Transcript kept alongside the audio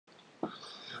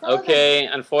Okay,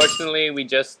 unfortunately, we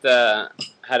just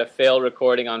had a fail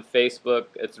recording on Facebook.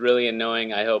 It's really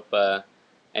annoying. I hope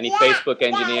any Facebook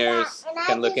engineers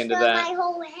can look into that. My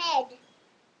whole head.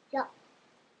 Yeah.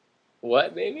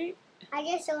 What, baby? I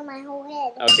just showed my whole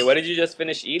head. Okay, what did you just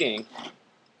finish eating?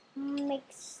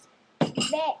 Mixed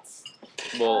bits.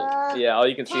 Well, yeah, all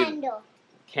you can see is Candle.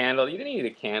 candle. You didn't eat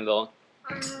a candle.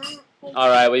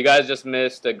 Alright, well, you guys just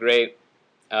missed a great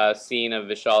scene of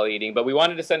Vishal eating. But we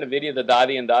wanted to send a video to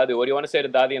Dadi and Dadu. What do you want to say to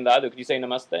Dadi and Dadu? Could you say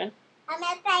namaste?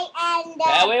 Namaste and...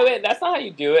 Wait, that's not how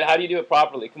you do it. How do you do it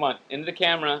properly? Come on, into the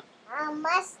camera.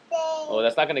 Namaste. Oh,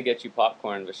 that's not going to get you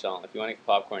popcorn, Vishal. If you want to get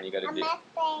popcorn, you got to do it.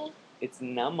 Namaste. It's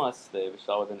namaste,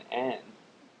 Vishal, with an N.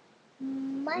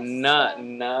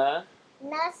 Namaste.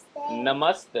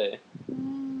 Namaste.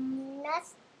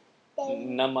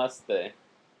 Namaste.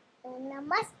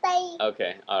 Namaste.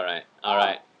 Okay, alright,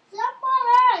 alright.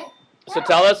 Someone. So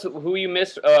tell us who you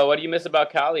miss, what do you miss about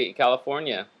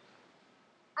California?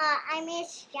 I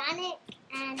miss Janet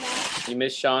and... You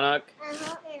miss Shaunak? and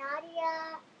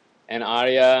Arya. And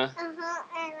Arya?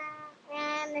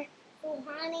 And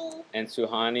Suhani. And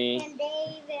Suhani? And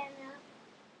Dave and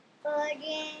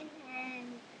Virgin and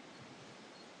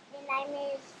I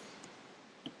miss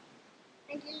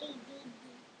Anjali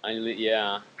Didi.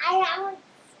 Yeah.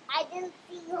 I didn't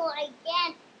see her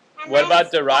again. And What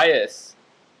about Darius?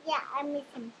 Yeah, I miss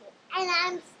him too. And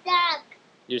I'm stuck.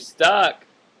 You're stuck?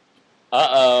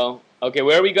 Uh-oh. Okay,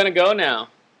 where are we gonna go now?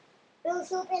 Bill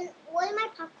Soup and what am I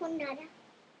popcorn, Dada?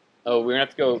 Oh, we're gonna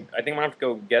have to go, I think we're gonna have to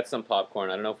go get some popcorn.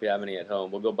 I don't know if we have any at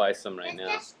home. We'll go buy some right now.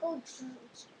 Let's just go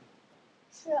choose.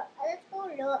 Sure, let's go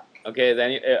look. Okay,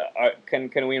 then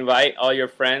can we invite all your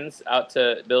friends out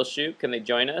to Bill's shoot? Can they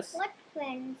join us? What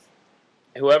friends?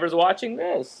 Whoever's watching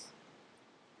this.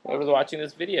 Whoever's watching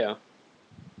this video.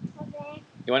 Okay.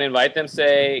 You want to invite them?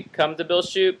 Say, come to Bill's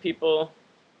shoot, people.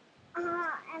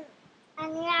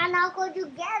 And yeah, now go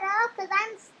together because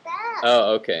I'm stuck.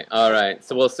 Oh, okay. All right.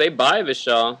 So we'll say bye,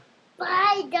 Vishal.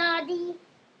 Bye, Daddy.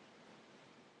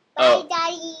 Oh. Bye,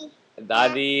 Daddy.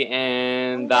 Dadi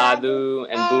and Dadu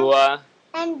and Bua.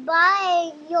 And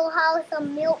buy your house of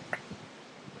milk.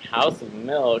 House of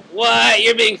milk? What?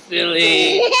 You're being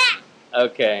silly.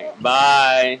 Okay.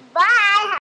 Bye. Bye.